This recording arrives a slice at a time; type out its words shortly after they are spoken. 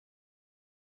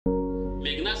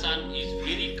San is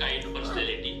very kind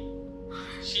personality.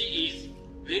 She is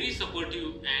very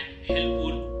supportive and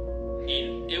helpful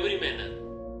in every manner.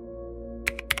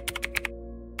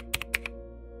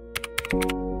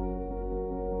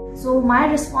 So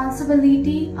my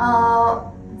responsibility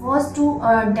was to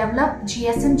develop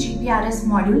GSM GPRS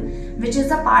module, which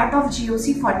is a part of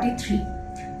GOC 43.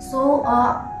 So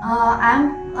I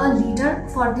am a leader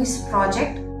for this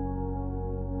project.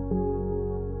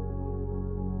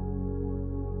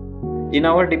 In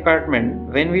our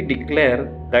department, when we declare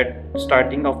that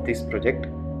starting of this project,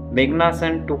 Meghna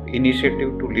San took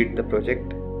initiative to lead the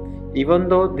project, even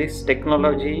though this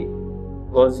technology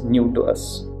was new to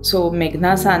us. So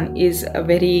Meghna San is a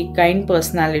very kind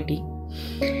personality.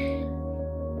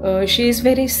 She is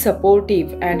very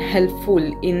supportive and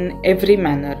helpful in every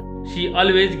manner. She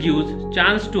always gives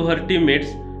chance to her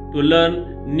teammates to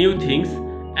learn new things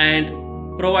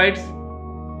and provides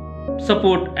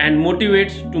support and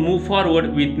motivates to move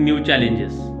forward with new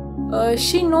challenges.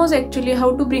 She knows actually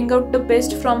how to bring out the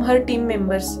best from her team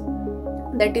members.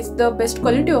 That is the best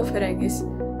quality of her, I guess.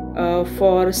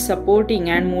 For supporting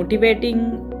and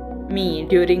motivating me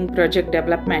during project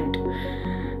development.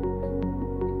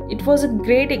 It was a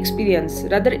great experience.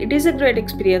 Rather, it is a great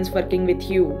experience working with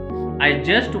you. I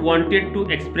just wanted to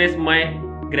express my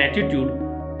gratitude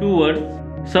towards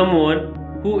someone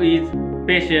who is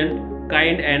patient,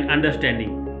 kind and understanding.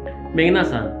 Meghna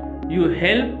San, you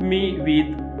helped me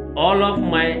with all of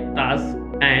my tasks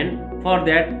and for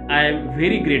that I am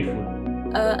very grateful.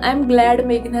 I'm glad,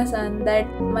 Meghna San, that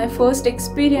my first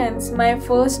experience, my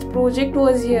first project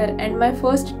was here and my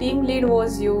first team lead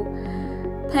was you.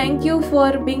 Thank you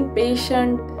for being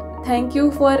patient. Thank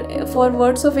you for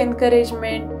words of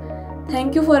encouragement.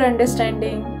 Thank you for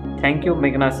understanding. Thank you,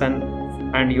 Meghna San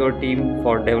and your team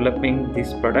for developing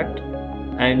this product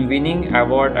and winning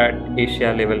award at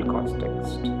Asia level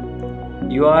context.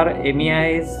 You are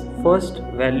MEI's first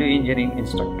value engineering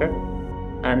instructor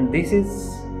and this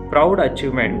is proud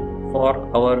achievement for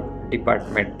our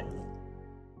department.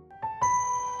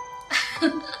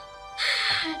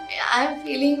 I'm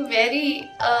feeling very,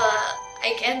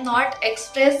 I cannot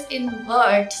express in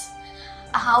words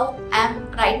how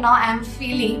right now I'm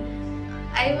feeling.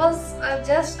 I was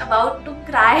just about to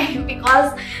cry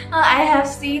because I have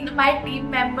seen my team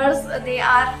members, they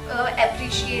are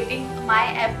appreciating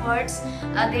my efforts,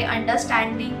 they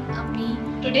understanding me.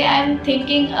 Today I am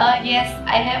thinking, yes,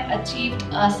 I have achieved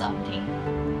something,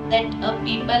 that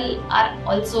people are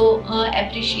also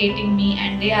appreciating me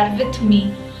and they are with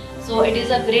me. So it is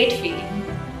a great feeling.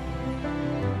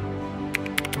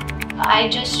 I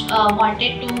just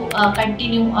wanted to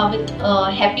continue with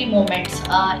happy moments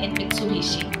in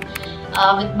Mitsubishi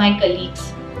with my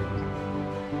colleagues.